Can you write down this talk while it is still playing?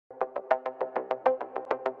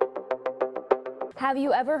Have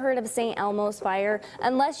you ever heard of St. Elmo's fire?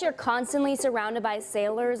 Unless you're constantly surrounded by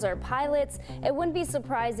sailors or pilots, it wouldn't be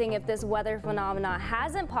surprising if this weather phenomena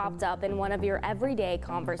hasn't popped up in one of your everyday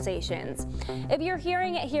conversations. If you're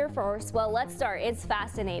hearing it here first, well, let's start. It's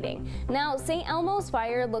fascinating. Now, St. Elmo's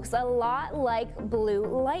fire looks a lot like blue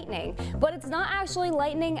lightning, but it's not actually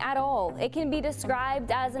lightning at all. It can be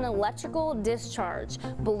described as an electrical discharge,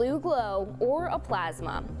 blue glow, or a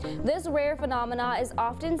plasma. This rare phenomena is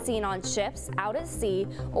often seen on ships, out at sea,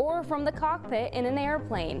 or from the cockpit in an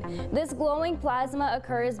airplane. This glowing plasma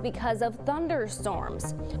occurs because of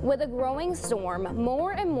thunderstorms. With a growing storm,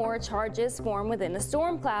 more and more charges form within a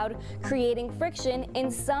storm cloud, creating friction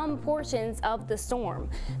in some portions of the storm.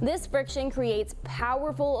 This friction creates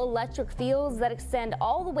powerful electric fields that extend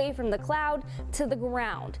all the way from the cloud to the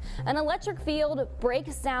ground. An electric field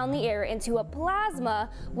breaks down the air into a plasma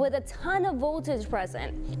with a ton of voltage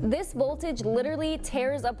present. This voltage literally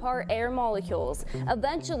tears apart air molecules.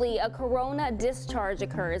 Eventually, a corona discharge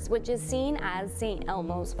occurs, which is seen as St.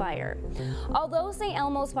 Elmo's fire. Although St.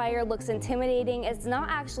 Elmo's fire looks intimidating, it's not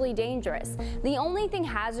actually dangerous. The only thing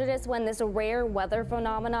hazardous when this rare weather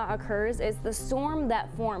phenomena occurs is the storm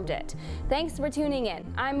that formed it. Thanks for tuning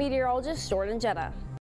in. I'm meteorologist Jordan Jetta.